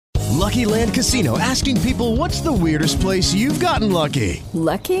Lucky Land Casino, asking people, what's the weirdest place you've gotten lucky?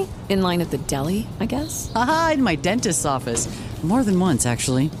 Lucky? In line at the deli, I guess? Aha, in my dentist's office. More than once,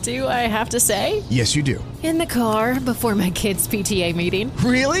 actually. Do I have to say? Yes, you do. In the car before my kids' PTA meeting.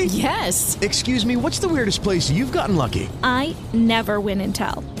 Really? Yes. Excuse me, what's the weirdest place you've gotten lucky? I never win and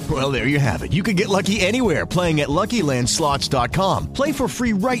tell. Well, there you have it. You can get lucky anywhere, playing at LuckyLandSlots.com. Play for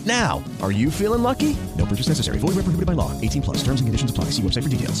free right now. Are you feeling lucky? No purchase necessary. Void where prohibited by law. 18 plus. Terms and conditions apply. See website for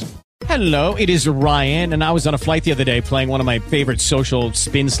details. Hello, it is Ryan, and I was on a flight the other day playing one of my favorite social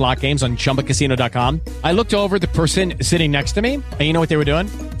spin slot games on ChumbaCasino.com. I looked over at the person sitting next to me, and you know what they were doing?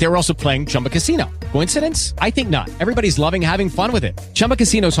 They were also playing Chumba Casino. Coincidence? I think not. Everybody's loving having fun with it. Chumba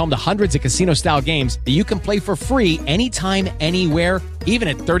Casino is home to hundreds of casino-style games that you can play for free anytime, anywhere, even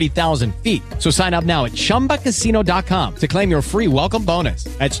at 30,000 feet. So sign up now at ChumbaCasino.com to claim your free welcome bonus.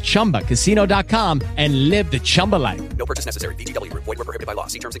 That's ChumbaCasino.com and live the Chumba life. No purchase necessary. VGW. Void where prohibited by law.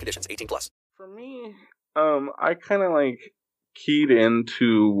 See terms and conditions. 18 plus. For me, I kind of keyed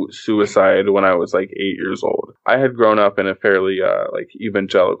into suicide when I was 8 years old. I had grown up in a fairly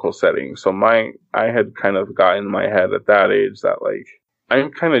evangelical setting, so I had kind of got in my head at that age that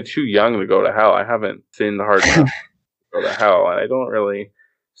I'm kind of too young to go to hell. I haven't sinned hard enough to go to hell, and I don't really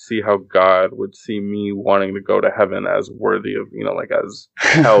see how God would see me wanting to go to heaven as worthy of, as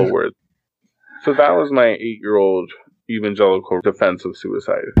hell worthy. So that was my 8-year-old evangelical defense of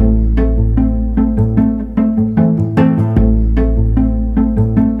suicide.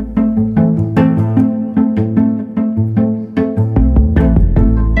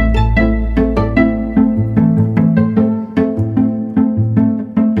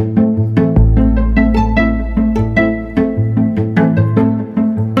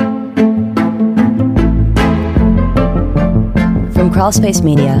 From Crawlspace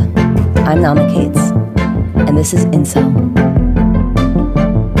Media, I'm Nama Cates, and this is Incel.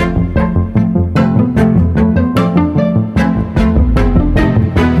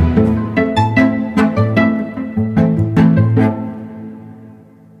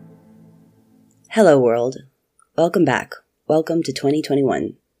 Hello world. Welcome back. Welcome to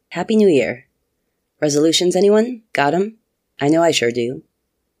 2021. Happy New Year. Resolutions, anyone? Got 'em? I know I sure do.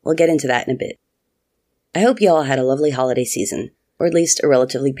 We'll get into that in a bit. I hope you all had a lovely holiday season, or at least a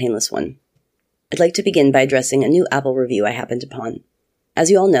relatively painless one. I'd like to begin by addressing a new Apple review I happened upon. As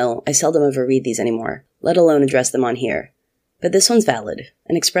you all know, I seldom ever read these anymore, let alone address them on here. But this one's valid,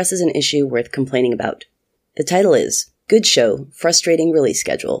 and expresses an issue worth complaining about. The title is, Good Show, Frustrating Release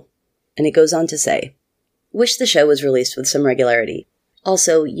Schedule. And it goes on to say, wish the show was released with some regularity.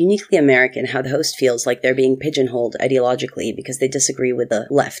 Also, uniquely American how the host feels like they're being pigeonholed ideologically because they disagree with the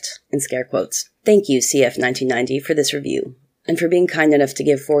left, in scare quotes. Thank you, CF1990, for this review, and for being kind enough to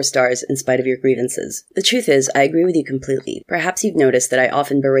give 4 stars in spite of your grievances. The truth is, I agree with you completely. Perhaps you've noticed that I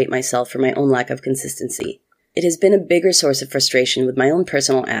often berate myself for my own lack of consistency. It has been a bigger source of frustration with my own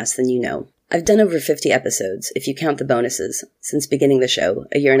personal ass than you know. I've done over 50 episodes, if you count the bonuses, since beginning the show,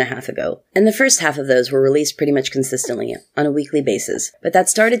 a year and a half ago. And the first half of those were released pretty much consistently, on a weekly basis. But that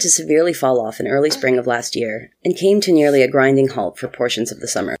started to severely fall off in early spring of last year, and came to nearly a grinding halt for portions of the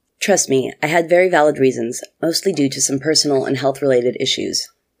summer. Trust me, I had very valid reasons, mostly due to some personal and health-related issues.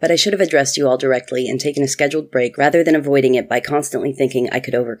 But I should have addressed you all directly and taken a scheduled break rather than avoiding it by constantly thinking I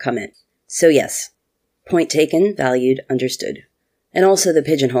could overcome it. So yes, point taken, valued, understood. And also the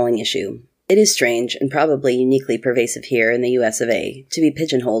pigeonholing issue. It is strange, and probably uniquely pervasive here in the US of A, to be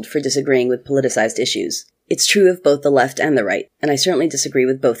pigeonholed for disagreeing with politicized issues. It's true of both the left and the right, and I certainly disagree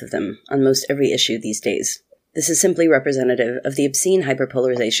with both of them on most every issue these days. This is simply representative of the obscene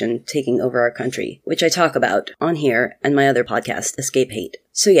hyperpolarization taking over our country, which I talk about on here and my other podcast, Escape Hate.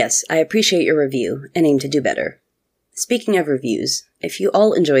 So yes, I appreciate your review and aim to do better. Speaking of reviews, if you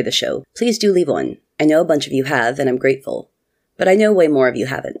all enjoy the show, please do leave one. I know a bunch of you have, and I'm grateful. But I know way more of you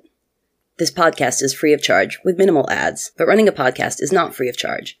haven't. This podcast is free of charge, with minimal ads, but running a podcast is not free of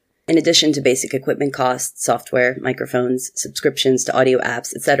charge. In addition to basic equipment costs, software, microphones, subscriptions to audio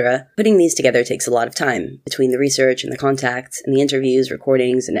apps, etc., putting these together takes a lot of time, between the research and the contacts, and the interviews,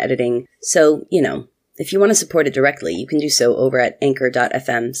 recordings, and editing. So, if you want to support it directly, you can do so over at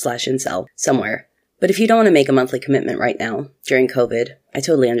anchor.fm/incel, somewhere. But if you don't want to make a monthly commitment right now, during COVID, I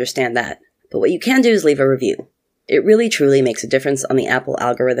totally understand that. But what you can do is leave a review. It really truly makes a difference on the Apple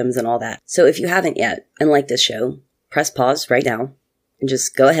algorithms and all that. So if you haven't yet, and like this show, press pause right now, and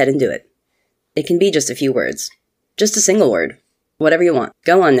just go ahead and do it. It can be just a few words. Just a single word. Whatever you want.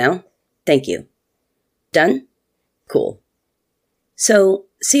 Go on now. Thank you. Done? Cool. So,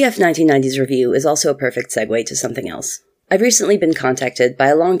 CF1990's review is also a perfect segue to something else. I've recently been contacted by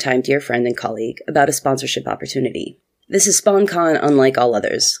a longtime dear friend and colleague about a sponsorship opportunity. This is SpawnCon unlike all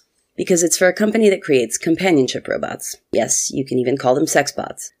others. because it's for a company that creates companionship robots. Yes, you can even call them sex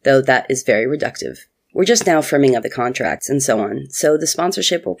bots, though that is very reductive. We're just now firming up the contracts and so on, so the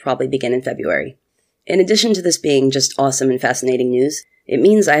sponsorship will probably begin in February. In addition to this being just awesome and fascinating news, it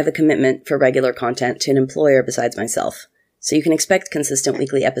means I have a commitment for regular content to an employer besides myself, so you can expect consistent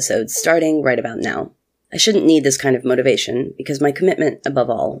weekly episodes starting right about now. I shouldn't need this kind of motivation, because my commitment,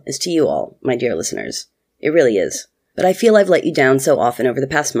 above all, is to you all, my dear listeners. It really is. But I feel I've let you down so often over the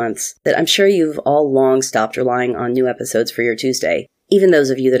past months that I'm sure you've all long stopped relying on new episodes for your Tuesday, even those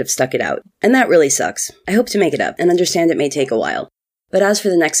of you that have stuck it out. And that really sucks. I hope to make it up, and understand it may take a while. But as for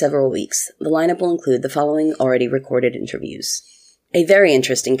the next several weeks, the lineup will include the following already recorded interviews. A very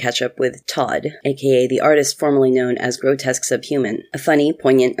interesting catch-up with Todd, aka the artist formerly known as Grotesque Subhuman, a funny,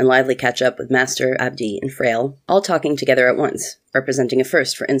 poignant, and lively catch-up with Master, Abdi, and Frail, all talking together at once, representing a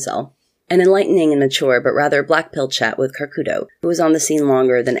first for Incel. An enlightening and mature but rather black-pill chat with Karkudo, who was on the scene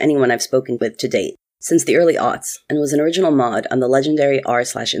longer than anyone I've spoken with to date, since the early aughts, and was an original mod on the legendary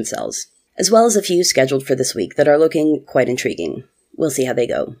r/incels, as well as a few scheduled for this week that are looking quite intriguing. We'll see how they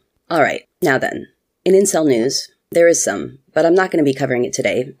go. Alright, now then. In Incel news, there is some, but I'm not going to be covering it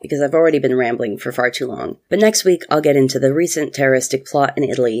today, because I've already been rambling for far too long. But next week, I'll get into the recent terroristic plot in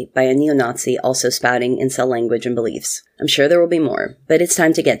Italy by a neo-Nazi also spouting incel language and beliefs. I'm sure there will be more, but it's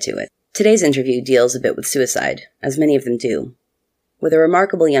time to get to it. Today's interview deals a bit with suicide, as many of them do, with a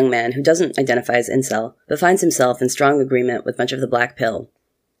remarkable young man who doesn't identify as incel, but finds himself in strong agreement with much of the black pill,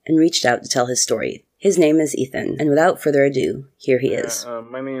 and reached out to tell his story. His name is Ethan, and without further ado, here he is.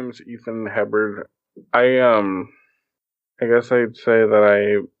 My name's Ethan Hubbard. I guess I'd say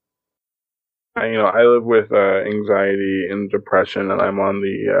that I live with anxiety and depression, and I'm on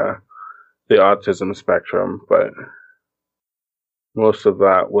the autism spectrum, but most of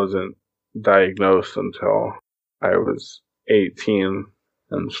that wasn't diagnosed until I was 18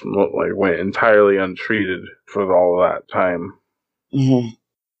 and went entirely untreated for all of that time. Mm-hmm.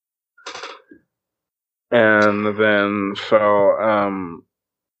 And then,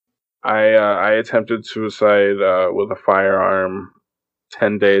 I attempted suicide with a firearm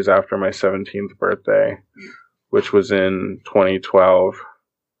 10 days after my 17th birthday, which was in 2012.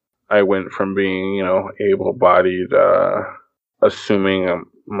 I went from being, able-bodied, assuming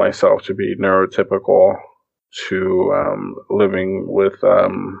myself to be neurotypical, to living with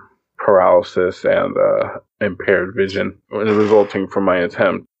paralysis and impaired vision, resulting from my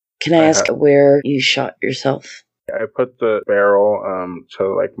attempt. Can I ask where you shot yourself? I put the barrel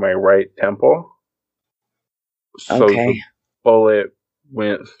to my right temple. So the bullet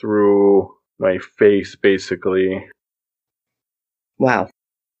went through my face, basically. Wow.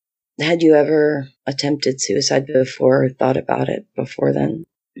 Had you ever attempted suicide before or thought about it before then?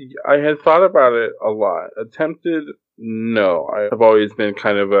 I had thought about it a lot. Attempted? No. I've always been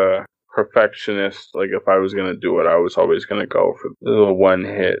kind of a perfectionist. Like, if I was going to do it, I was always going to go for the one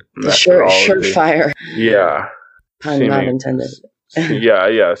hit. The surefire. Yeah. Pun not intended.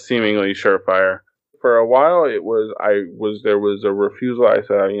 yeah, seemingly surefire. For a while, there was a refusal. I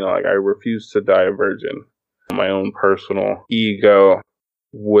said, I refused to die a virgin. My own personal ego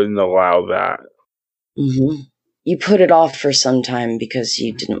wouldn't allow that. Mm-hmm. You put it off for some time because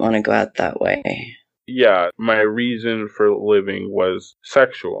you didn't want to go out that way. Yeah, my reason for living was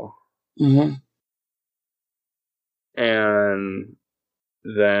sexual. Mm-hmm. And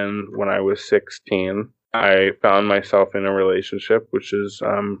then when I was 16, I found myself in a relationship, which is,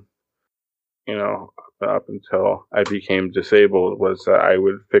 up until I became disabled, was that I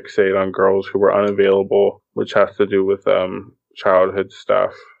would fixate on girls who were unavailable, which has to do with childhood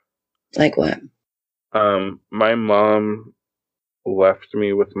stuff. Like what? My mom left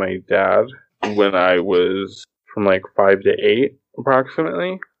me with my dad when I was from 5 to 8,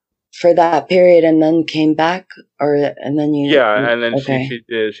 approximately. For that period, and then came back, and then you? Yeah, and then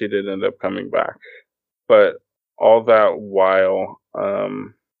she did end up coming back, but all that while,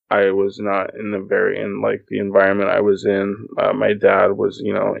 I was not in the environment I was in. My dad was,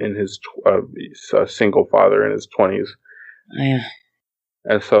 in his a single father in his 20s. Oh, yeah.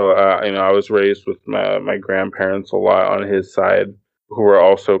 And so, I was raised with my grandparents a lot on his side, who were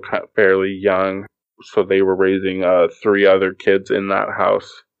also fairly young. So they were raising 3 other kids in that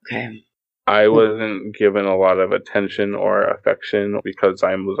house. Okay. I wasn't given a lot of attention or affection because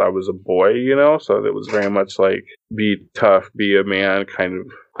I was a boy, so it was very much be tough, be a man kind of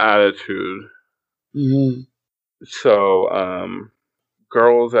attitude. Mm-hmm. So,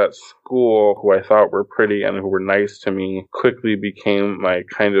 girls at school who I thought were pretty and who were nice to me quickly became my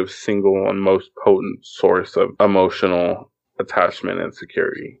kind of single and most potent source of emotional attachment and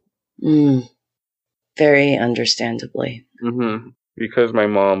security. Very understandably. Mm-hmm. because my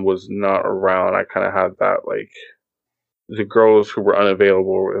mom was not around, I kind of had that, like, the girls who were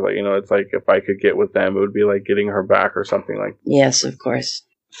unavailable were like, it's like if I could get with them, it would be like getting her back or something like that. Yes, of course.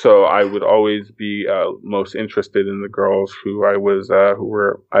 So I would always be most interested in the girls who who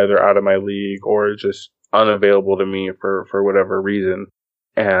were either out of my league or just unavailable to me for whatever reason.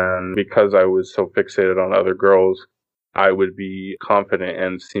 And because I was so fixated on other girls, I would be confident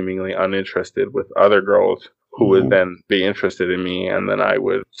and seemingly uninterested with other girls who would then be interested in me, and then I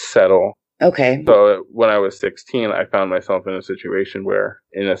would settle. Okay. So when I was 16, I found myself in a situation where,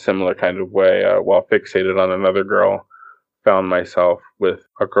 in a similar kind of way, while fixated on another girl, found myself with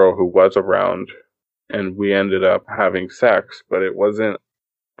a girl who was around, and we ended up having sex. But it wasn't,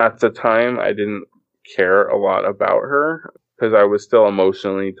 at the time, I didn't care a lot about her because I was still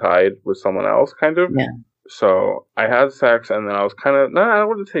emotionally tied with someone else, kind of. Yeah. So I had sex, and then I was kind of, I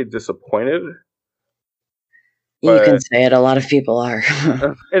wouldn't say disappointed. You can say it. A lot of people are.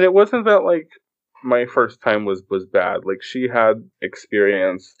 And it wasn't that, like, my first time was bad. Like, she had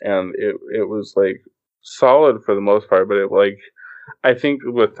experience, and it was, like, solid for the most part. But it, like, I think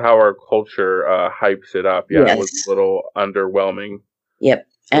with how our culture hypes it up, it was a little underwhelming. Yep.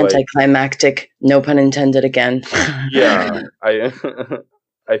 Anticlimactic. No pun intended again. Yeah. I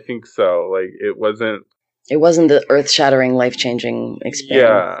think so. Like, it wasn't the earth-shattering, life-changing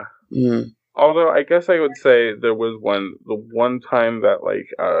experience. Yeah. Mm. Although I guess I would say there was the one time that, like,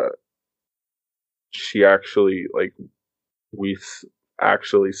 she actually, like, we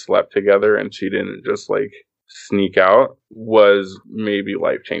actually slept together and she didn't just, like, sneak out, was maybe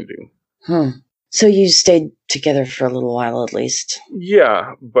life-changing. So you stayed together for a little while at least.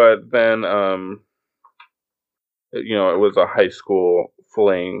 Yeah, but then, it was a high school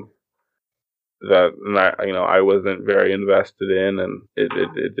fling that I wasn't very invested in, and it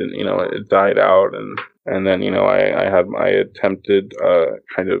didn't, it died out, and then I attempted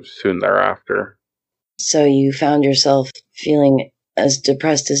kind of soon thereafter. So you found yourself feeling as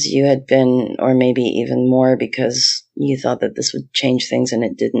depressed as you had been, or maybe even more, because you thought that this would change things and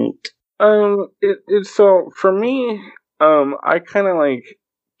it didn't. So for me, I kind of, like,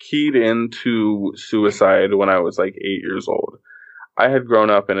 keyed into suicide when I was, like, 8 years old. I had grown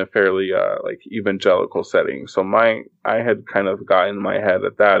up in a fairly, like, evangelical setting, so I had kind of got in my head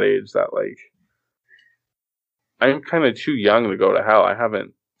at that age that, like, I'm kind of too young to go to hell. I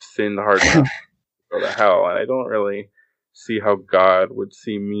haven't sinned hard enough to go to hell, and I don't really see how God would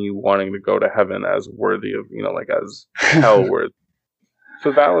see me wanting to go to heaven as worthy of, like, as hell worthy.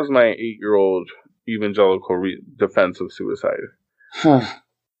 So that was my 8-year-old evangelical defense of suicide.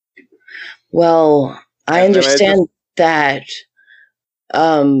 Well, I understand that.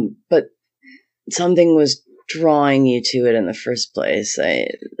 But something was drawing you to it in the first place.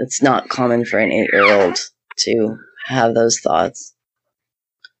 It's not common for an 8-year-old to have those thoughts.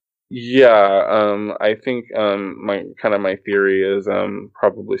 Yeah, I think my theory is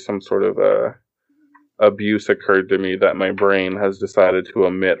probably some sort of abuse occurred to me that my brain has decided to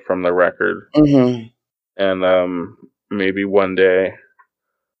omit from the record. Mm-hmm. And maybe one day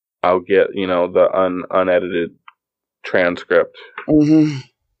I'll get the unedited transcript. Mm-hmm.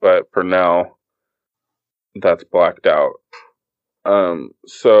 But for now, that's blacked out.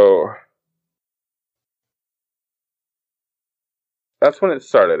 So that's when it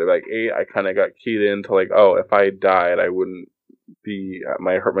started. At, like, 8, I kind of got keyed into, like, oh, if I died, I wouldn't be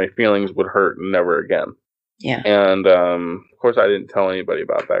my feelings would hurt never again. Yeah. And of course, I didn't tell anybody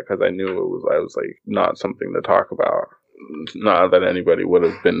about that because I knew I was like not something to talk about. Not that anybody would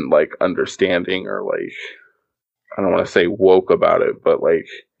have been, like, understanding or, like, I don't want to say woke about it, but, like,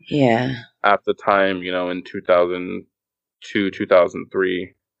 yeah, at the time, in 2002,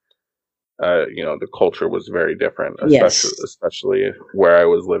 2003, the culture was very different, especially where I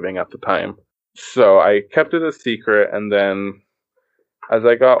was living at the time. So I kept it a secret, and then as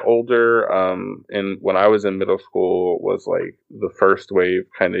I got older, and when I was in middle school, was, like, the first wave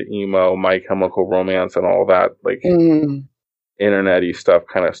kind of emo, My Chemical Romance, and all that, like, internet-y stuff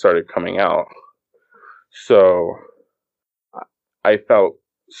kind of started coming out. So I felt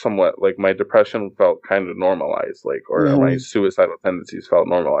somewhat like my depression felt kind of normalized, like, or my suicidal tendencies felt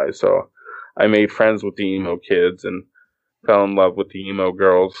normalized. So I made friends with the emo kids and fell in love with the emo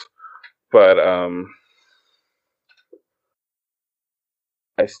girls. But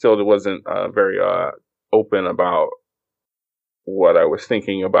I still wasn't very open about what I was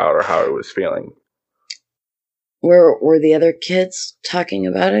thinking about or how I was feeling. Were the other kids talking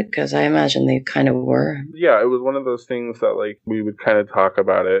about it? Because I imagine they kind of were. Yeah, it was one of those things that, like, we would kind of talk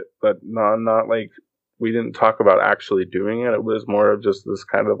about it, but not like, we didn't talk about actually doing it. It was more of just this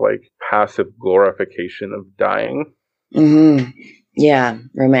kind of, like, passive glorification of dying. Mm-hmm. Yeah,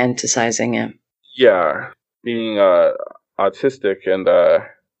 romanticizing it. Yeah, being autistic and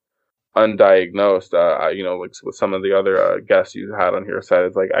undiagnosed, like with some of the other guests you had on your side,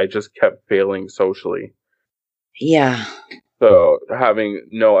 it's like I just kept failing socially. Yeah. So having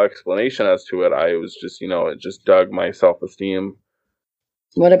no explanation as to it, I was just, it just dug my self-esteem.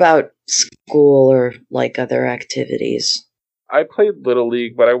 What about school or like other activities? I played Little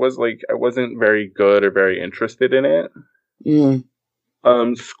League, but I wasn't very good or very interested in it.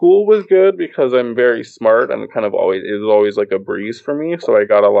 School was good because I'm very smart and it was always like a breeze for me. So I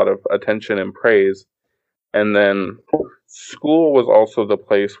got a lot of attention and praise. And then school was also the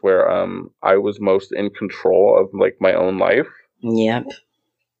place where I was most in control of like my own life. Yep.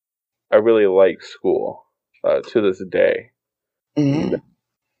 I really like school to this day. Mm-hmm.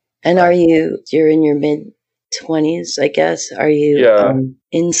 And you're in your mid-20s, I guess. Are you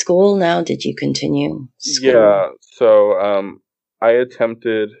in school now? Did you continue school? Yeah. So I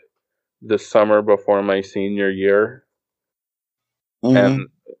attempted the summer before my senior year. And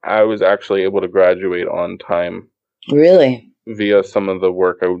I was actually able to graduate on time. Really? Via some of the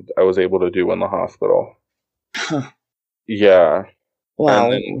work I was able to do in the hospital. Huh. Yeah. Wow.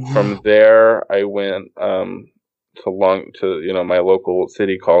 And then from there, I went to my local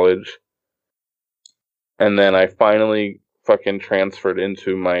city college. And then I finally fucking transferred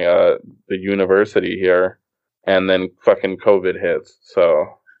into my the university here. And then fucking COVID hits. So.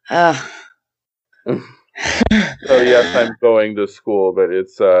 So yes, I'm going to school, but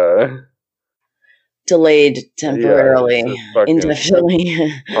it's delayed temporarily,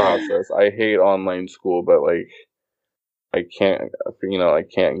 indefinitely. Process. I hate online school, but like I can't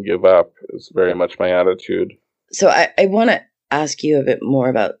give up. It's very much my attitude. So I want to ask you a bit more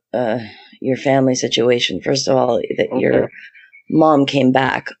about your family situation. First of all, that your mom came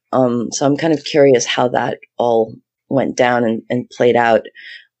back. So I'm kind of curious how that all went down and played out.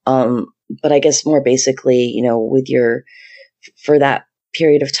 But I guess more basically, for that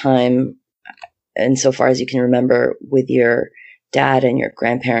period of time, and so far as you can remember, with your dad and your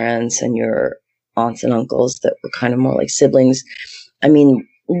grandparents and your aunts and uncles that were kind of more like siblings, I mean,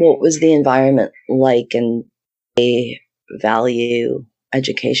 what was the environment like, and they value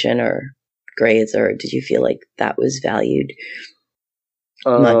education or grades, or did you feel like that was valued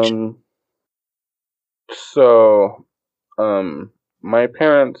much? So, my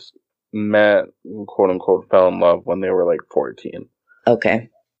parents met, quote unquote, fell in love when they were like 14. Okay.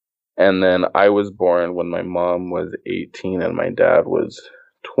 And then I was born when my mom was 18 and my dad was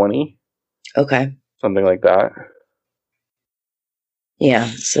 20. Okay. Something like that. Yeah,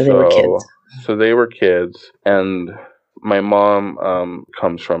 so they were kids. So they were kids, and my mom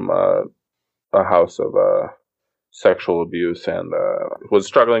comes from a house of sexual abuse and was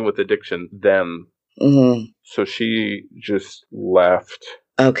struggling with addiction then. Mm-hmm. So she just left.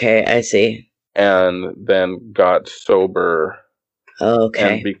 Okay, I see. And then got sober.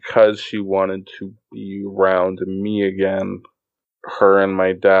 Okay. And because she wanted to be around me again, her and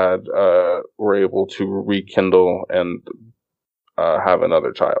my dad were able to rekindle and have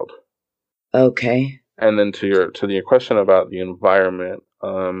another child. Okay. And then to your question about the environment,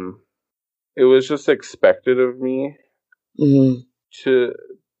 it was just expected of me to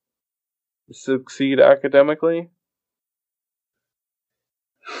succeed academically.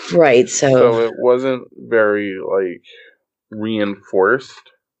 Right. So it wasn't very like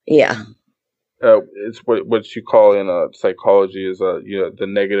reinforced. Yeah. It's what you call in psychology is the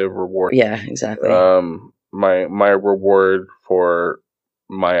negative reward. Yeah, exactly. My reward for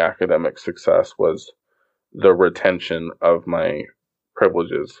my academic success was the retention of my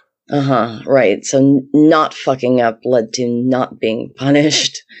privileges. Right. So not fucking up led to not being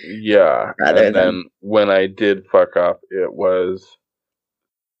punished. Yeah. Then when I did fuck up, it was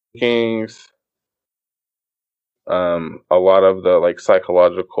kings. A lot of the like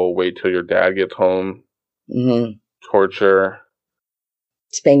psychological wait till your dad gets home. Torture.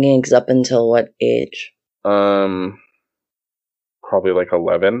 Spankings up until what age? Probably like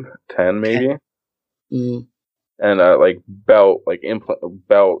 11, 10 maybe. And like belt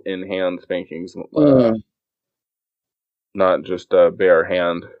in hand spankings, not just bare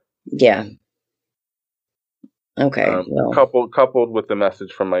hand. Yeah. Okay. Coupled with the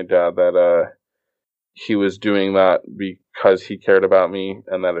message from my dad that he was doing that because he cared about me,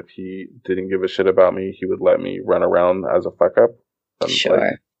 and that if he didn't give a shit about me, he would let me run around as a fuck up.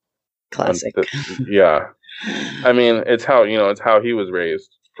 Sure. Classic. Yeah. I mean, it's how he was raised.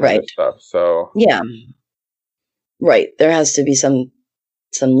 Right. Stuff. So. Yeah. Right. There has to be some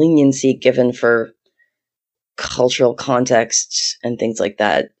leniency given for cultural contexts and things like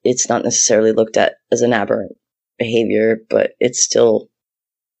that. It's not necessarily looked at as an aberrant behavior, but it's still,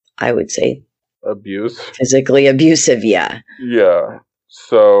 I would say, Abuse. physically abusive. Yeah. Yeah.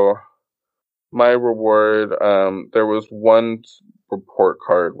 So my reward, there was one report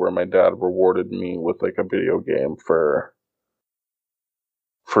card where my dad rewarded me with like a video game for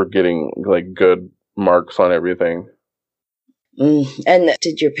getting like good marks on everything. And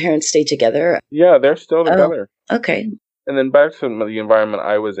did your parents stay together? Yeah, they're still together. Okay. And then back to the environment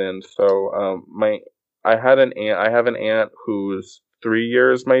I was in. So I have an aunt who's 3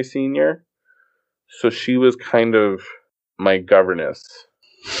 years my senior. So she was kind of my governess.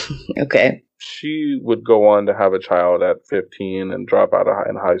 Okay. She would go on to have a child at 15 and drop out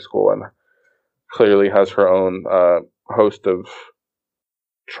in high school, and clearly has her own host of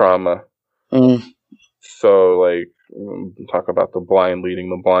trauma. So, like, talk about the blind leading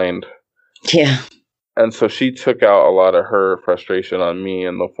the blind. Yeah. And so she took out a lot of her frustration on me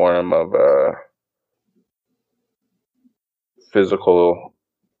in the form of physical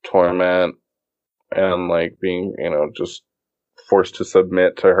torment and, like, being, just forced to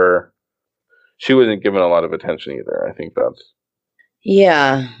submit to her. She wasn't given a lot of attention either. I think that's...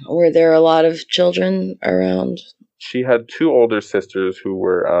 Yeah. Were there a lot of children around? She had 2 older sisters who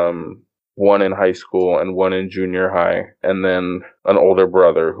were one in high school and one in junior high, and then an older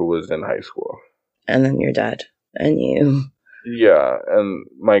brother who was in high school. And then your dad and you. Yeah, and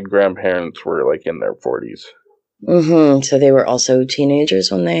my grandparents were like in their 40s. So they were also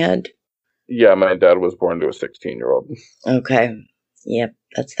teenagers when they had? Yeah, my dad was born to a 16-year-old. Okay. Yep,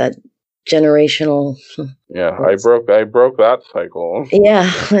 that's that generational. Yeah, I broke that cycle.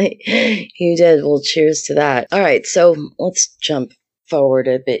 Yeah, you did. Well, cheers to that. All right, so let's jump forward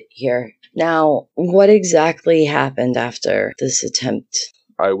a bit here. Now, what exactly happened after this attempt?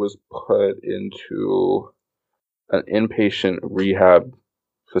 I was put into an inpatient rehab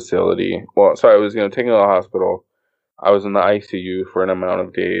facility. Well, so I was, taken to the hospital. I was in the ICU for an amount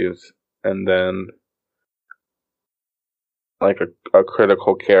of days, and then like a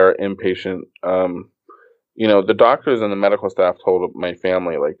critical care inpatient. The doctors and the medical staff told my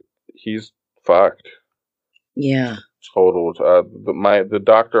family, like, he's fucked. Yeah. Totaled. The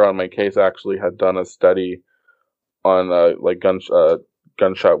doctor on my case actually had done a study on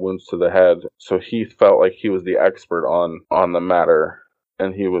gunshot wounds to the head, so he felt like he was the expert on the matter,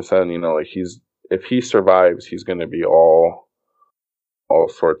 and he was saying, if he survives, he's going to be all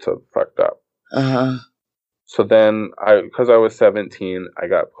sorts of fucked up. So then, because I was 17, I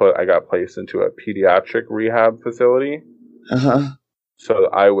got placed into a pediatric rehab facility. So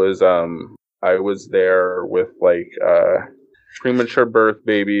I was there with premature birth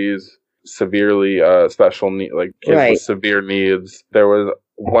babies, severely special need, like kids with severe needs. There was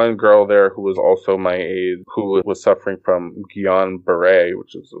one girl there who was also my age, who was suffering from Guillain-Barré,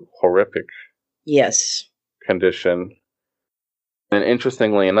 which is a horrific condition. And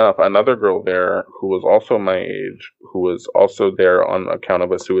interestingly enough, another girl there who was also my age, who was also there on account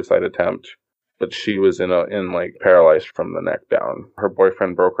of a suicide attempt, but she was paralyzed from the neck down. Her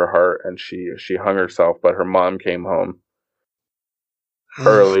boyfriend broke her heart, and she hung herself, but her mom came home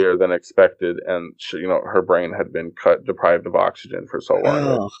earlier than expected, and she, her brain had been deprived of oxygen for so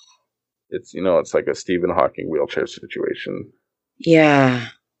long. It's it's like a Stephen Hawking wheelchair situation. Yeah.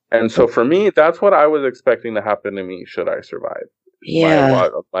 And so for me, that's what I was expecting to happen to me should I survive. Yeah.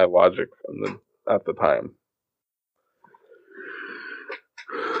 My logic at the time.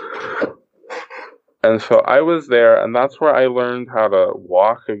 And so I was there, and that's where I learned how to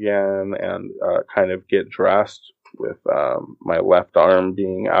walk again and kind of get dressed with my left arm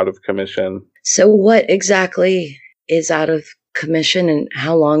being out of commission. So what exactly is out of commission, and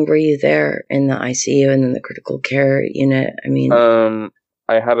how long were you there in the ICU and in the critical care unit? I mean,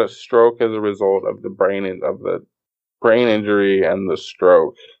 I had a stroke as a result of the brain injury, and the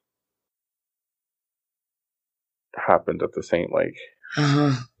stroke happened at the same,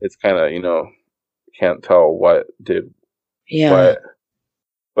 it's kind of, can't tell what did what,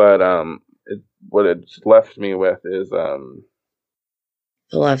 but what it's left me with is the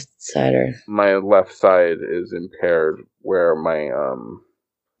left side, or my left side is impaired, where my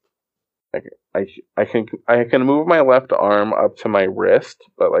I can move my left arm up to my wrist,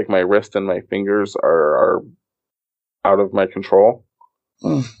 but my wrist and my fingers are out of my control.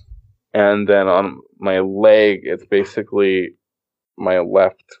 And then on my leg, it's basically my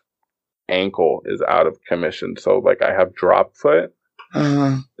left ankle is out of commission. So I have drop foot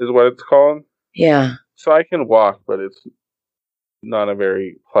is what it's called. Yeah. So I can walk, but it's not a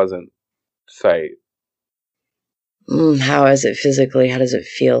very pleasant sight. How is it physically? How does it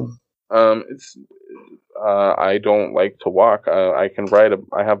feel? It's I don't like to walk. I can ride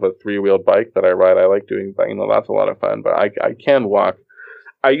I have a 3-wheeled bike that I ride. I like doing that. That's a lot of fun, but I can walk.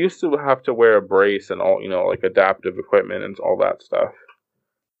 I used to have to wear a brace and all, like adaptive equipment and all that stuff,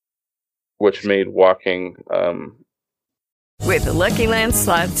 which made walking, With the Lucky Land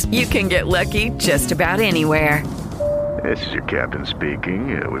Slots, you can get lucky just about anywhere. This is your captain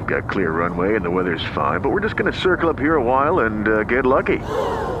speaking. We've got clear runway and the weather's fine, but we're just going to circle up here a while and get lucky.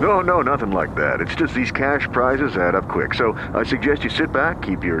 No, nothing like that. It's just these cash prizes add up quick. So I suggest you sit back,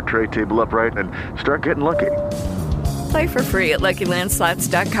 keep your tray table upright, and start getting lucky. Play for free at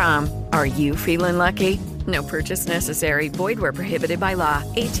LuckyLandSlots.com. Are you feeling lucky? No purchase necessary. Void where prohibited by law.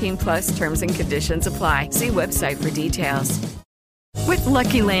 18+ terms and conditions apply. See website for details. With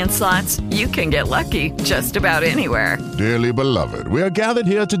Lucky Land Slots, you can get lucky just about anywhere. Dearly beloved, we are gathered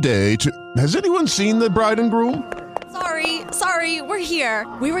here today to... Has anyone seen the bride and groom? Sorry, we're here.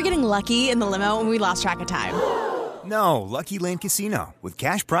 We were getting lucky in the limo and we lost track of time. No, Lucky Land Casino, with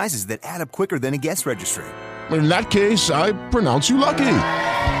cash prizes that add up quicker than a guest registry. In that case, I pronounce you lucky.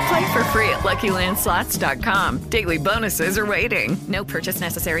 Play for free at LuckyLandSlots.com. Daily bonuses are waiting. No purchase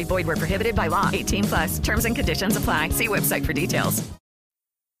necessary. Void where prohibited by law. 18+. Terms and conditions apply. See website for details.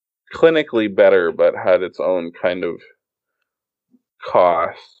 Clinically better, but had its own kind of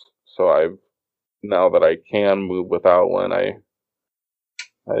cost. So now that I can move without one, I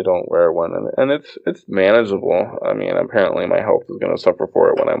don't wear one, and it's manageable. I mean, apparently my health is going to suffer for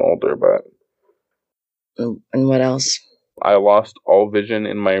it when I'm older, but. And what else? I lost all vision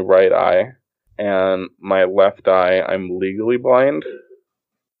in my right eye, and my left eye, I'm legally blind.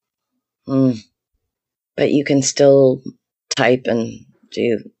 But you can still type and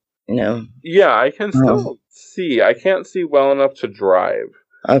do, Yeah, I can still see. I can't see well enough to drive.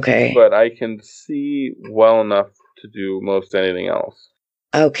 Okay. But I can see well enough to do most anything else.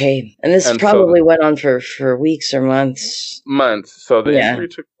 Okay. And this probably went on for weeks or months. Months. So the injury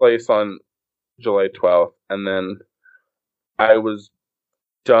took place on July 12th, and then I was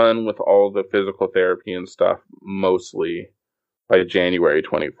done with all the physical therapy and stuff mostly by January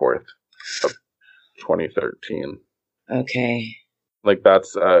 24th of 2013. Okay. Like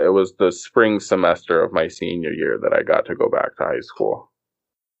that's it was the spring semester of my senior year that I got to go back to high school.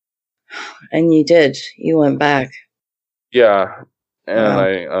 And you did. You went back. Yeah.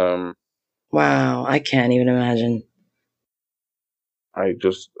 And wow, I can't even imagine. I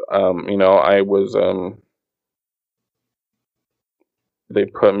just I was they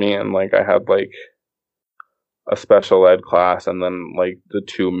put me in I had a special ed class and then the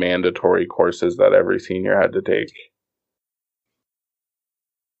 2 mandatory courses that every senior had to take.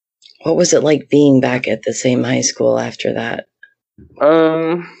 What was it like being back at the same high school after that?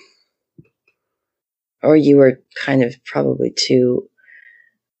 Or you were kind of probably too...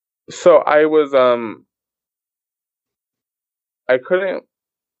 So I was, I couldn't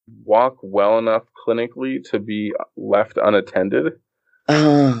walk well enough clinically to be left unattended.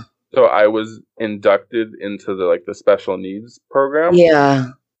 So I was inducted into the special needs program. Yeah.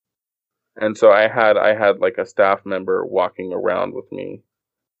 And so I had a staff member walking around with me.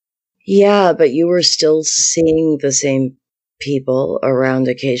 Yeah, but you were still seeing the same people around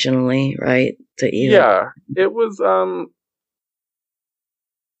occasionally, right? Yeah, it was,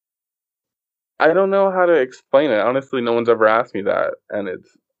 I don't know how to explain it. Honestly, no one's ever asked me that, and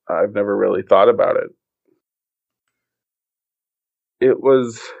I've never really thought about it. It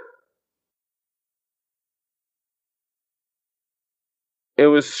was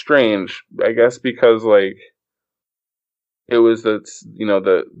strange, I guess, because it was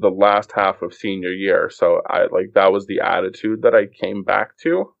the last half of senior year, so I that was the attitude that I came back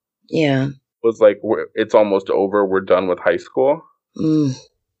to. Yeah, was it's almost over. We're done with high school.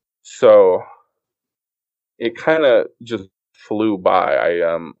 So it kind of just flew by.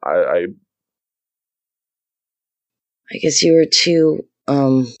 I guess you were too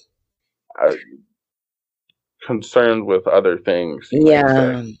concerned with other things.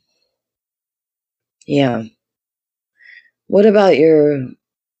 Yeah. Yeah. What about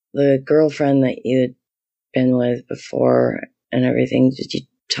the girlfriend that you'd been with before and everything? Did you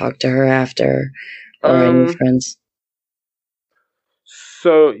talk to her after, or any friends?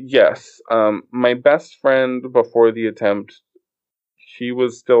 So yes, my best friend before the attempt, she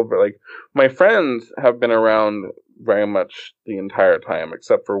was still my friends have been around very much the entire time,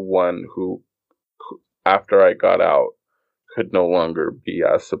 except for one who after I got out, could no longer be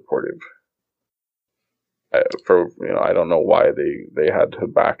as supportive. I don't know why they had to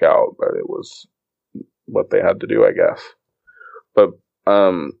back out, but it was what they had to do, I guess. But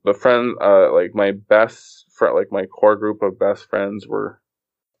the friend, my best friend, my core group of best friends were,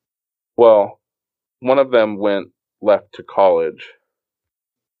 well, one of them left to college.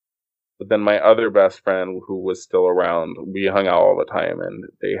 But then my other best friend, who was still around, we hung out all the time, and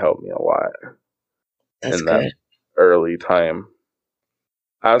they helped me a lot. That's in good. That early time.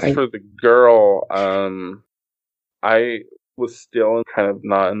 As for the girl, I was still kind of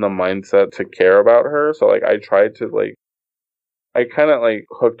not in the mindset to care about her. So, like, I tried to, like, I kind of, like,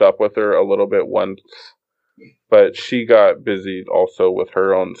 hooked up with her a little bit once, but she got busy also with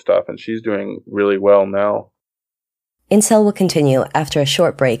her own stuff, and she's doing really well now. Incel will continue after a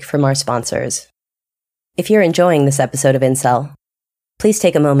short break from our sponsors. If you're enjoying this episode of Incel, please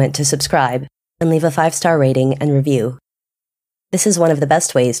take a moment to subscribe and leave a 5-star rating and review. This is one of the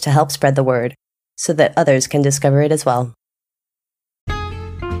best ways to help spread the word so that others can discover it as well.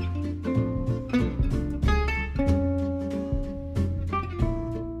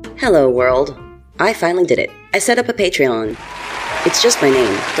 Hello, world. I finally did it. I set up a Patreon. It's just my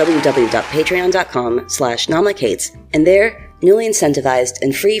name, www.patreon.com/NamLikeHates, and there, newly incentivized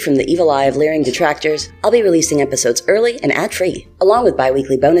and free from the evil eye of leering detractors, I'll be releasing episodes early and ad-free, along with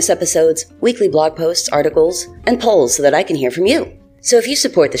bi-weekly bonus episodes, weekly blog posts, articles, and polls so that I can hear from you. So if you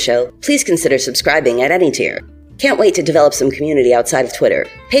support the show, please consider subscribing at any tier. Can't wait to develop some community outside of Twitter.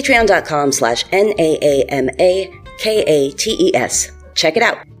 Patreon.com/NAAMAKATES. Check it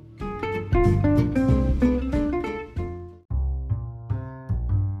out.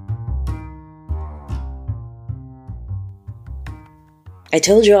 I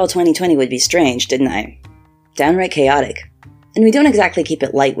told you all 2020 would be strange, didn't I? Downright chaotic. And we don't exactly keep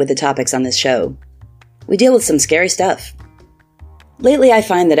it light with the topics on this show. We deal with some scary stuff. Lately, I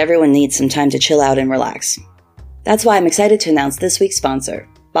find that everyone needs some time to chill out and relax. That's why I'm excited to announce this week's sponsor,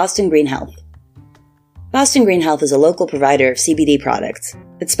 Boston Green Health. Boston Green Health is a local provider of CBD products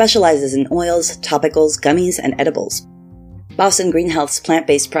that specializes in oils, topicals, gummies, and edibles. Boston Green Health's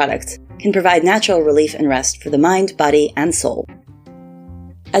plant-based products can provide natural relief and rest for the mind, body, and soul.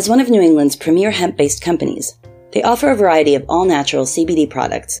 As one of New England's premier hemp-based companies, they offer a variety of all-natural CBD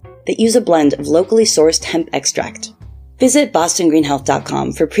products that use a blend of locally sourced hemp extract. Visit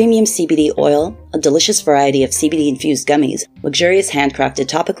bostongreenhealth.com for premium CBD oil, a delicious variety of CBD-infused gummies, luxurious handcrafted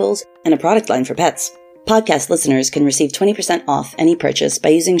topicals, and a product line for pets. Podcast listeners can receive 20% off any purchase by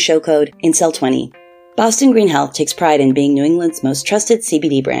using show code INCEL20. Boston Green Health takes pride in being New England's most trusted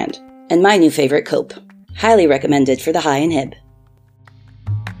CBD brand, and my new favorite, Cope. Highly recommended for the high and hip.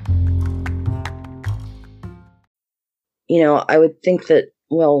 You know, I would think that,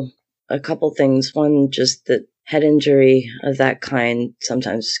 well, a couple things. One, just that head injury of that kind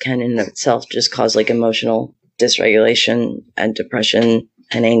sometimes can in itself just cause like emotional dysregulation and depression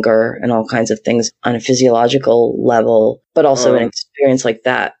and anger and all kinds of things on a physiological level. But also an experience like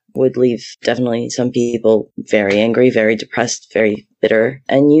that would leave definitely some people very angry, very depressed, very bitter.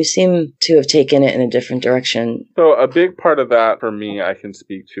 And you seem to have taken it in a different direction. So a big part of that for me, I can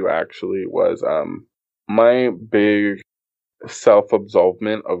speak to actually, was my big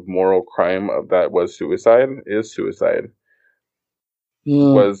self-absolvement of moral crime of that was suicide,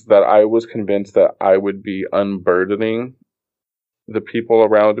 was that I was convinced that I would be unburdening the people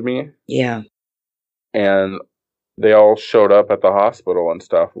around me. Yeah. And they all showed up at the hospital and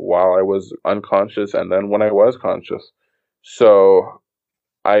stuff while I was unconscious and then when I was conscious. So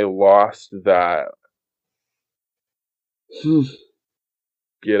I lost that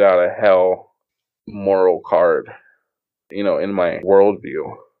get out of hell moral card, you know, in my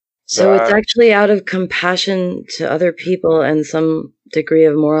worldview. So it's actually out of compassion to other people and some degree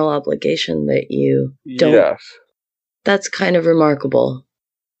of moral obligation that you don't. Yes. That's kind of remarkable.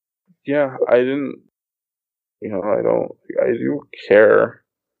 Yeah, I didn't, I do care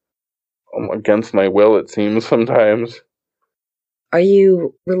against my will, it seems sometimes. Are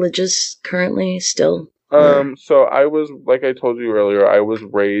you religious currently still? So I was, like I told you earlier, I was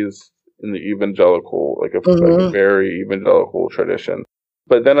raised in the evangelical, like a very evangelical tradition.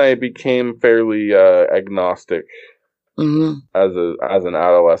 But then I became fairly agnostic as an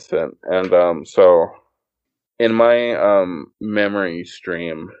adolescent, and so in my memory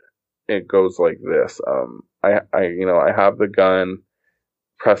stream, it goes like this: I have the gun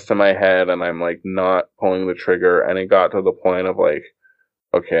pressed to my head, and I'm like not pulling the trigger, and it got to the point of like,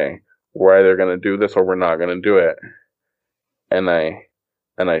 okay, we're either gonna do this or we're not gonna do it, and I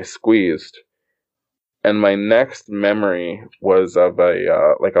squeezed. And my next memory was of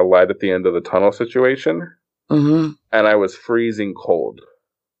a light at the end of the tunnel situation. And I was freezing cold.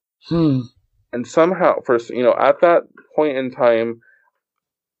 And somehow, at that point in time,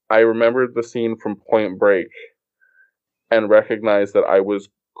 I remembered the scene from Point Break and recognized that I was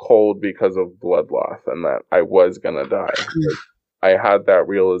cold because of blood loss and that I was gonna die. I had that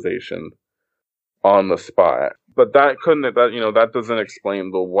realization. on the spot. But that doesn't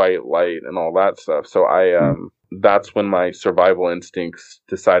explain the white light and all that stuff. So that's when my survival instincts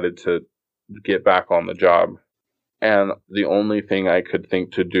decided to get back on the job. And the only thing I could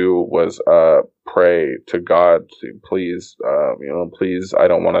think to do was pray to God to please, please, I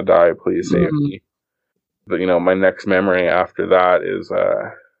don't want to die. Please save me. But, my next memory after that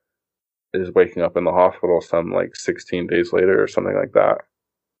is waking up in the hospital some 16 days later or something like that.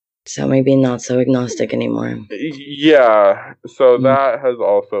 So maybe not so agnostic anymore. Yeah. So that has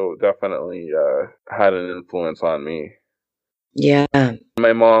also definitely had an influence on me. Yeah.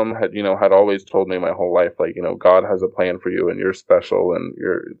 My mom had always told me my whole life, God has a plan for you and you're special and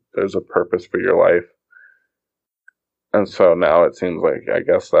there's a purpose for your life. And so now it seems like, I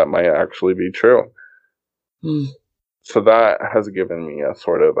guess that might actually be true. So that has given me a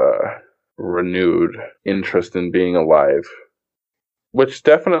sort of a renewed interest in being alive, which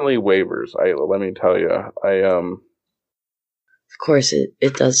definitely wavers. Let me tell you, Of course,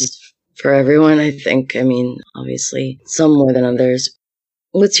 it does for everyone, I think. I mean, obviously, some more than others.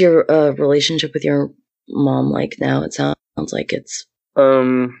 What's your relationship with your mom like now? It sounds like it's...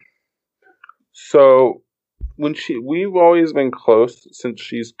 So, we've always been close since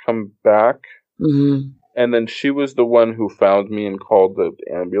she's come back. And then she was the one who found me and called the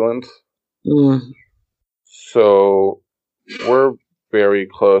ambulance. So, we're very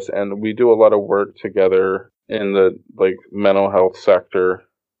close, and we do a lot of work together in the mental health sector.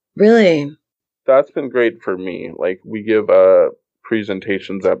 Really? That's been great for me. We give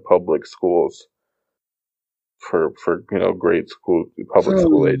presentations at public schools for grade school, public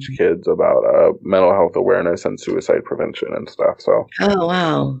school age kids about mental health awareness and suicide prevention and stuff. So oh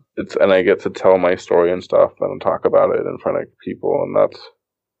wow, and I get to tell my story and stuff and talk about it in front of people, and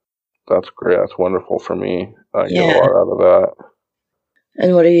that's great. That's wonderful for me. I get a lot out of that.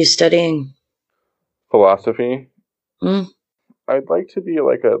 And what are you studying? Philosophy. I'd like to be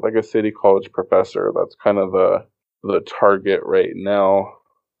like a city college professor. That's kind of the target right now.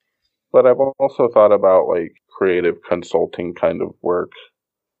 But I've also thought about creative consulting kind of work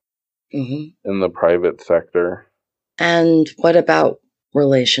in the private sector. And what about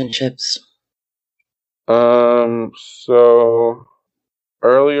relationships? So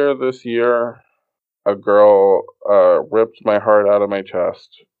earlier this year, a girl ripped my heart out of my chest.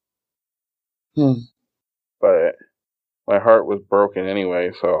 But my heart was broken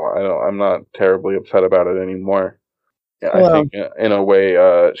anyway, so I'm not terribly upset about it anymore. I think in a way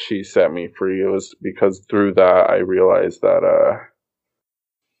she set me free. It was because through that I realized that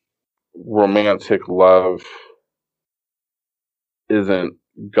romantic love isn't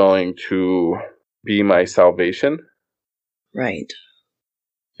going to be my salvation. Right.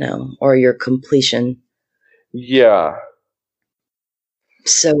 No, or your completion. Yeah.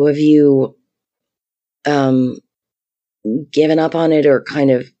 So have you given up on it or kind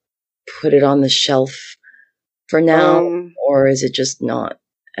of put it on the shelf for now, or is it just not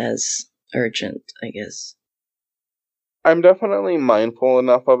as urgent, I guess? I'm definitely mindful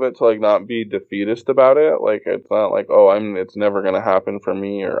enough of it to not be defeatist about it. It's not it's never going to happen for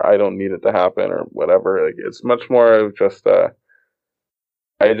me, or I don't need it to happen, or whatever. It's much more of just I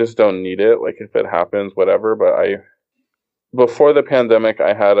just don't need it. If it happens, whatever. But before the pandemic,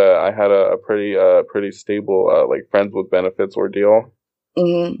 I had a pretty stable friends with benefits ordeal.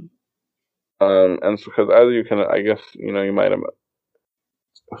 And so, because as you can, I guess, you might have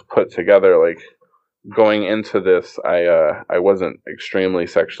put together, going into this, I wasn't extremely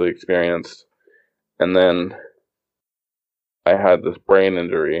sexually experienced. And then I had this brain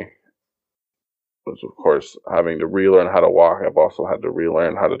injury, which, of course, having to relearn how to walk, I've also had to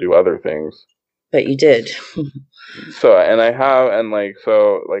relearn how to do other things. But you did. So, and I have, and I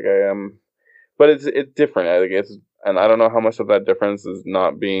am, but it's different. I guess. And I don't know how much of that difference is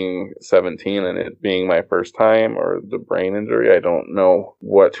not being 17 and it being my first time, or the brain injury. I don't know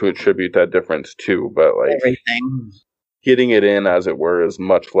what to attribute that difference to, but everything. Getting it in, as it were, is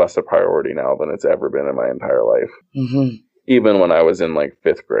much less a priority now than it's ever been in my entire life. Even when I was in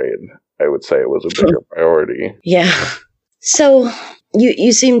 5th grade, I would say it was a bigger priority. Yeah. So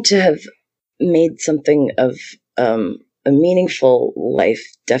you seem to have made something of a meaningful life,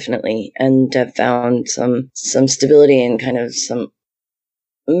 definitely, and have found some stability and kind of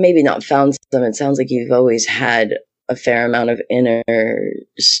maybe not found some. It sounds like you've always had a fair amount of inner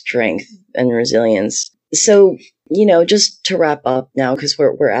strength and resilience. So, just to wrap up now, because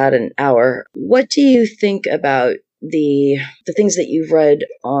we're at an hour, what do you think about the things that you've read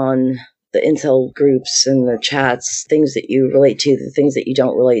on the incel groups and the chats, things that you relate to, the things that you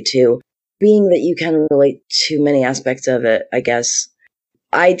don't relate to? Being that you can relate to many aspects of it, I guess,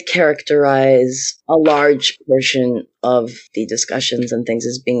 I'd characterize a large portion of the discussions and things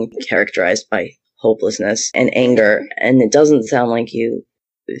as being characterized by hopelessness and anger. And it doesn't sound like you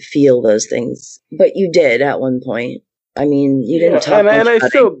feel those things, but you did at one point. I mean, you didn't talk and I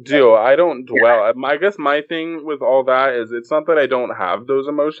still it. do. I don't dwell. I guess my thing with all that is it's not that I don't have those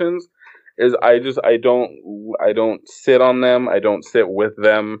emotions. Is I don't sit on them. I don't sit with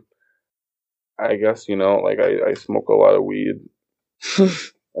them. I guess, like I smoke a lot of weed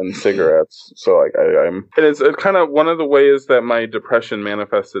and cigarettes. So like I'm, and it's kind of one of the ways that my depression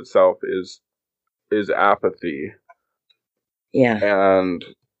manifests itself is apathy. Yeah. And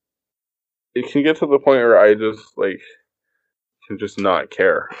it can get to the point where I just can just not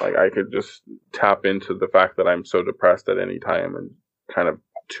care. Like I could just tap into the fact that I'm so depressed at any time and kind of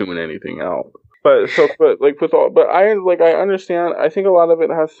tune anything out. But I understand. I think a lot of it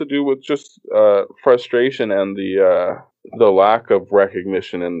has to do with just frustration and the lack of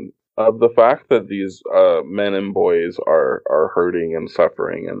recognition and of the fact that these men and boys are hurting and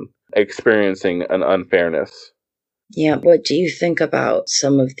suffering and experiencing an unfairness. Yeah, what do you think about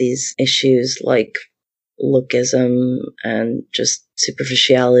some of these issues like lookism and just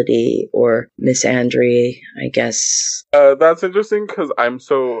superficiality or misandry, I guess? That's interesting because I'm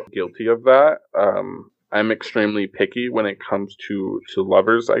so guilty of that. I'm extremely picky when it comes to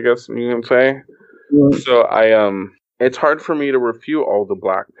lovers, I guess you can say. Mm-hmm. So it's hard for me to refute all the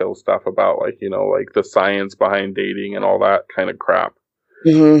black pill stuff about the science behind dating and all that kind of crap.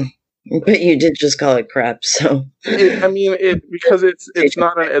 Mm-hmm. But you did just call it crap, so. Because it's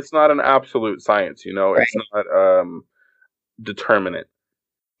not an absolute science, Right. It's not determinate.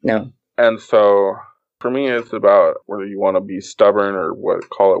 No. And so for me, it's about whether you want to be stubborn or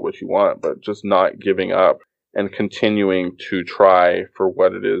call it what you want, but just not giving up and continuing to try for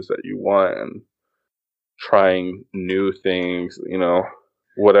what it is that you want and trying new things,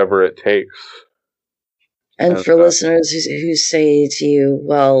 whatever it takes. And for listeners who say to you,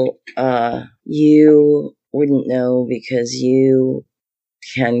 well, you wouldn't know because you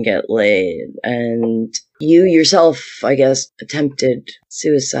can get laid, and you yourself, I guess, attempted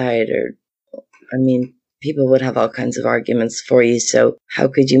suicide, people would have all kinds of arguments for you, so how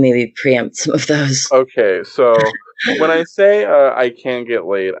could you maybe preempt some of those? Okay, so when I say I can get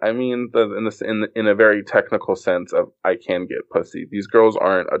laid, I mean in a very technical sense of I can get pussy. These girls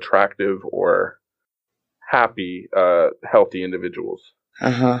aren't attractive or happy, healthy individuals,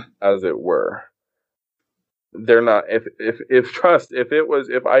 as it were. They're not. If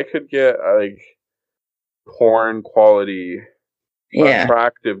I could get porn quality,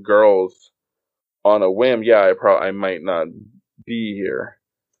 attractive girls on a whim, I might not be here.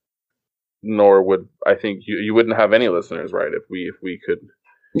 Nor would I think you wouldn't have any listeners, right? If we could,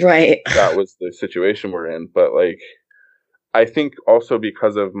 right? That was the situation we're in, but I think also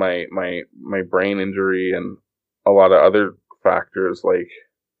because of my brain injury and a lot of other factors,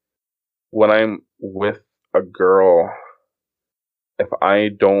 when I'm with a girl, if I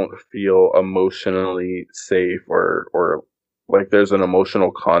don't feel emotionally safe or there's an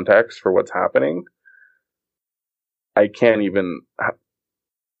emotional context for what's happening, I can't even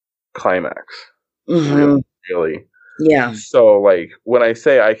climax. Mm-hmm. Really. Yeah. So when I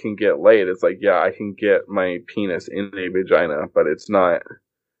say I can get laid, it's I can get my penis in a vagina, but it's not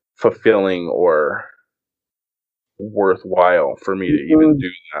fulfilling or worthwhile for me to even do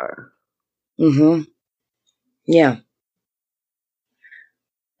that. Mm-hmm. Yeah.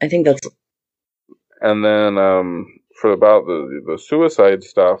 I think that's. And then for about the suicide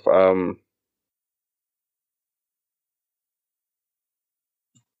stuff,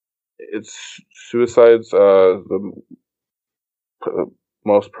 it's suicide's the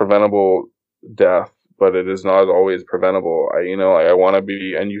most preventable death, but it is not always preventable. I want to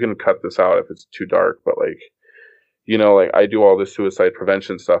be, and you can cut this out if it's too dark, but I do all this suicide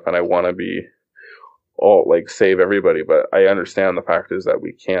prevention stuff, and I want to be all save everybody, but I understand the fact is that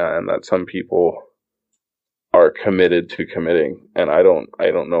we can't, and that some people are committed to committing, and I don't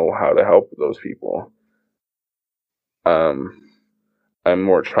know how to help those people. I'm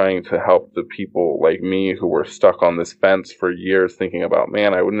more trying to help the people like me who were stuck on this fence for years thinking about,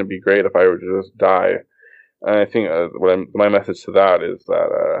 man, wouldn't it be great if I were to just die? And I think my message to that is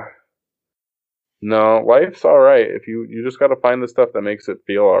that, no, life's all right. If you just got to find the stuff that makes it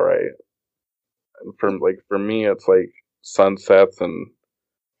feel all right. For me, it's sunsets and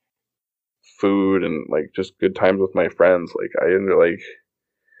food and just good times with my friends.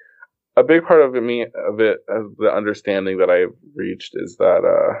 A big part of it as the understanding that I've reached is that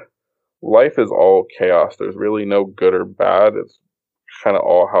life is all chaos. There's really no good or bad. It's kind of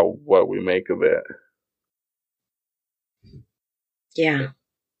all what we make of it. Yeah.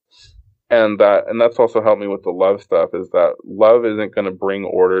 And that's also helped me with the love stuff, is that love isn't going to bring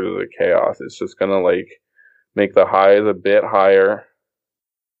order to the chaos. It's just going to like make the highs a bit higher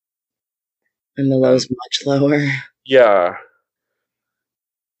and the lows much lower. Yeah.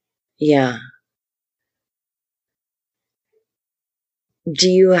 Yeah. Do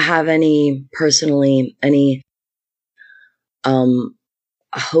you have any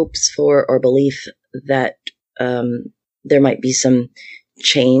hopes for or belief that there might be some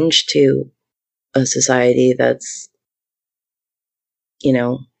change to a society that's,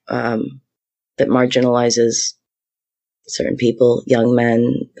 that marginalizes certain people, young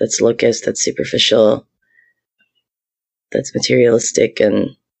men, that's lookist, that's superficial, that's materialistic and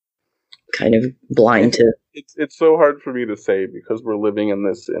kind of blind to... It's so hard for me to say because we're living in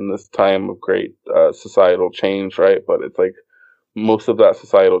this time of great societal change, right? But it's like most of that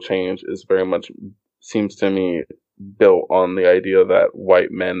societal change is very much, seems to me, built on the idea that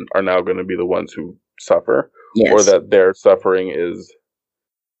white men are now going to be the ones who suffer, yes, or that their suffering is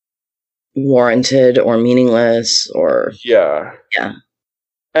warranted or meaningless, or yeah.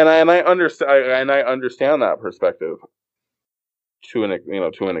 And I understand that perspective to an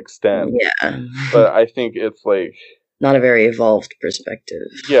extent. Yeah. But I think it's like not a very evolved perspective.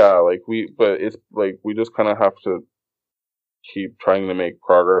 Yeah, it's like we just kind of have to keep trying to make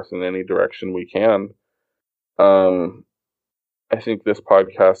progress in any direction we can. I think this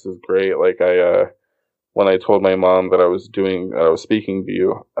podcast is great. Like when I told my mom that I was speaking to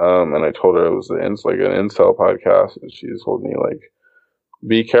you, and I told her it was an incel podcast, and she told me like,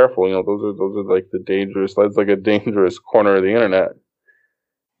 be careful, those are like that's like a dangerous corner of the internet.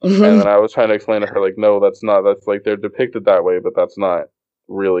 Mm-hmm. And then I was trying to explain to her like, no, that's like they're depicted that way, but that's not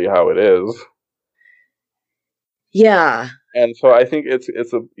really how it is. Yeah. And so I think it's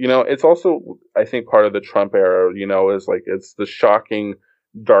also, I think part of the Trump era, is like, it's the shocking,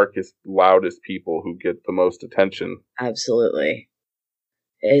 darkest, loudest people who get the most attention. Absolutely.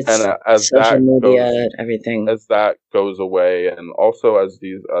 It's as social media, everything. As that goes away, and also as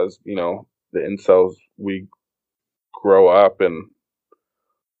the incels, we grow up and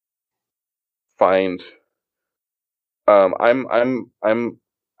find, I'm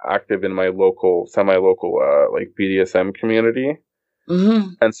active in my semi-local like BDSM community, mm-hmm.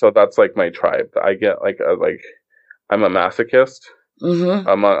 and so that's like my tribe. I get like I'm a masochist, mm-hmm.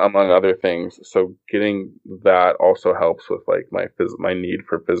 among other things. So getting that also helps with like my need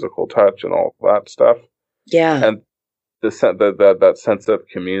for physical touch and all that stuff. Yeah, and that sense of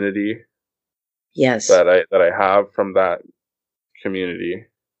community. Yes, that I have from that community.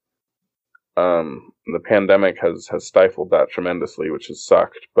 The pandemic has stifled that tremendously, which has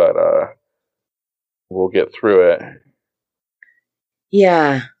sucked, but we'll get through it.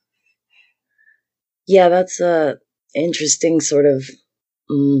 Yeah, that's a interesting sort of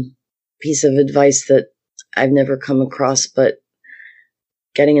piece of advice that I've never come across, but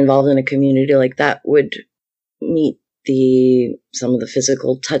getting involved in a community like that would meet some of the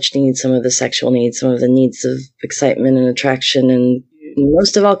physical touch needs, some of the sexual needs, some of the needs of excitement and attraction, and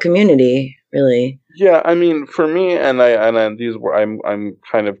most of all community, really. Yeah, I mean, for me, I'm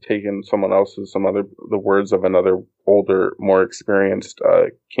kind of taking the words of another older, more experienced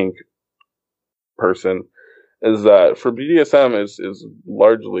kink person, is that for BDSM is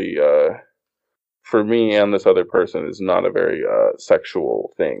largely, for me and this other person, is not a very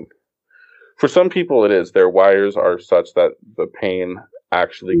sexual thing. For some people it is. Their wires are such that the pain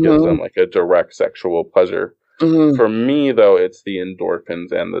actually gives them like a direct sexual pleasure. Mm-hmm. For me, though, it's the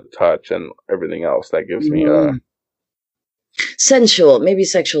endorphins and the touch and everything else that gives me sensual. Maybe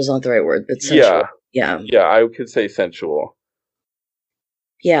sexual is not the right word, but sensual. Yeah, I could say sensual.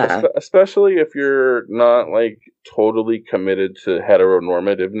 Yeah, especially if you're not like totally committed to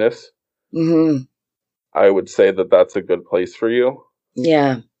heteronormativeness. Mm-hmm. I would say that that's a good place for you.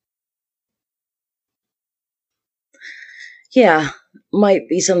 Yeah. Yeah, might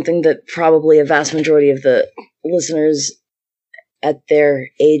be something that probably a vast majority of the listeners at their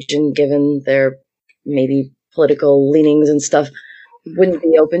age and given their maybe political leanings and stuff wouldn't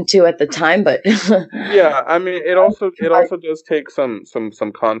be open to at the time, but yeah, I mean, it also does take some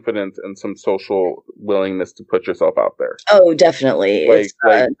confidence and some social willingness to put yourself out there. Oh, definitely. It's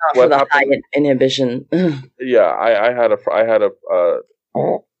not for the high inhibition. Yeah, I had a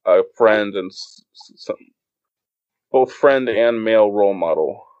friend and both friend and male role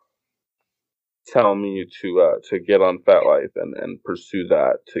model tell me to get on FetLife and pursue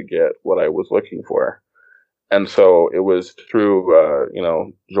that to get what I was looking for. And so it was through,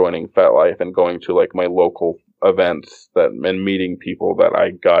 joining FetLife and going to like my local events and meeting people that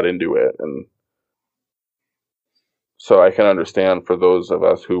I got into it. And so I can understand for those of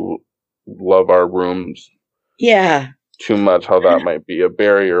us who love our rooms too much, how that might be a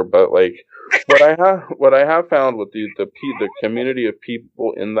barrier. But like what I have found with the community of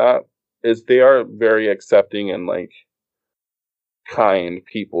people in that is they are very accepting and like kind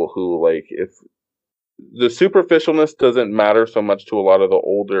people who, like, if the superficialness doesn't matter so much to a lot of the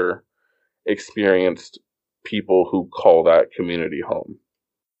older experienced people who call that community home.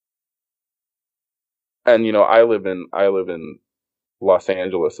 And you know, I live in Los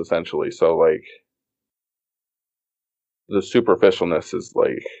Angeles essentially, so like the superficialness is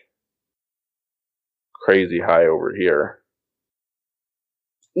like crazy high over here.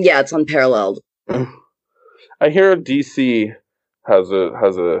 Yeah, it's unparalleled. I hear DC has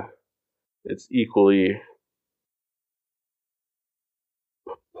a it's equally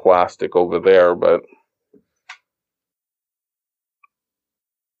plastic over there, but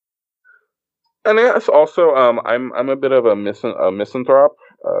and it's also I'm a bit of a misanthrope.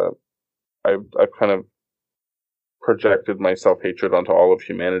 I've kind of projected my self-hatred onto all of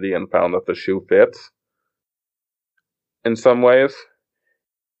humanity and found that the shoe fits in some ways.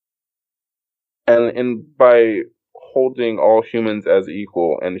 And by holding all humans as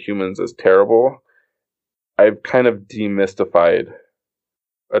equal and humans as terrible, I've kind of demystified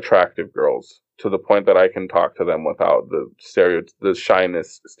attractive girls to the point that I can talk to them without the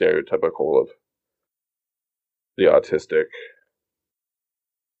shyness stereotypical of the autistic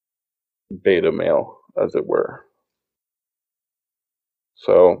beta male, as it were.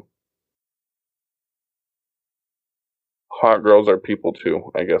 So, hot girls are people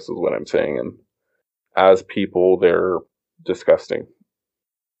too, I guess is what I'm saying. And as people, they're disgusting,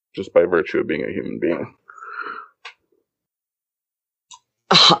 just by virtue of being a human being.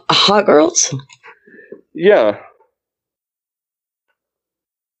 Hot girls? Yeah.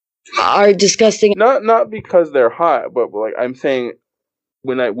 Are disgusting. Not because they're hot, but like I'm saying,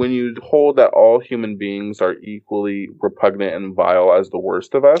 when you hold that all human beings are equally repugnant and vile as the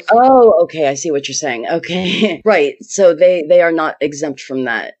worst of us. Oh, okay, I see what you're saying. Okay. Right. So they are not exempt from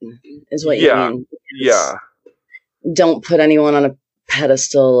that, is what you mean. Yeah. Don't put anyone on a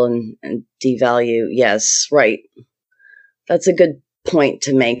pedestal and devalue. Yes, right. That's a good point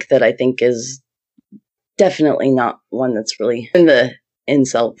to make that I think is definitely not one that's really in the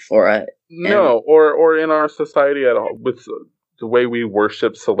incel fora. No, or in our society at all, with the way we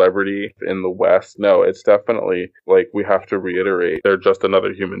worship celebrity in the West. No, it's definitely like we have to reiterate they're just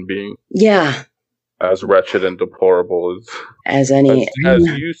another human being. Yeah. As wretched and deplorable as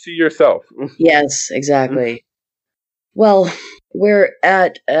you see yourself. Yes, exactly. Well, we're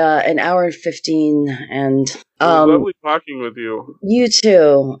at an hour and 15, and it was lovely talking with you. You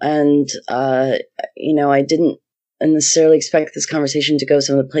too, and you know, I didn't necessarily expect this conversation to go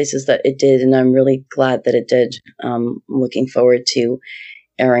some of the places that it did, and I'm really glad that it did. I'm looking forward to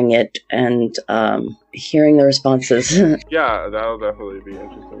airing it and hearing the responses. Yeah, that'll definitely be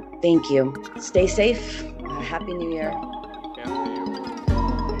interesting. Thank you. Stay safe. Happy New Year.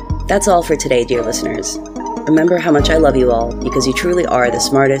 That's all for today, dear listeners. Remember how much I love you all, because you truly are the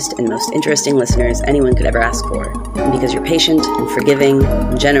smartest and most interesting listeners anyone could ever ask for, and because you're patient and forgiving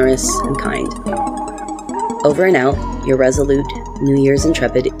and generous and kind. Over and out, your resolute, New Year's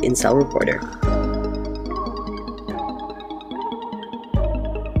intrepid incel reporter.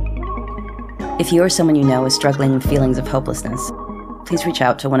 If you or someone you know is struggling with feelings of hopelessness, please reach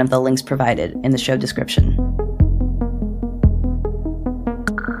out to one of the links provided in the show description.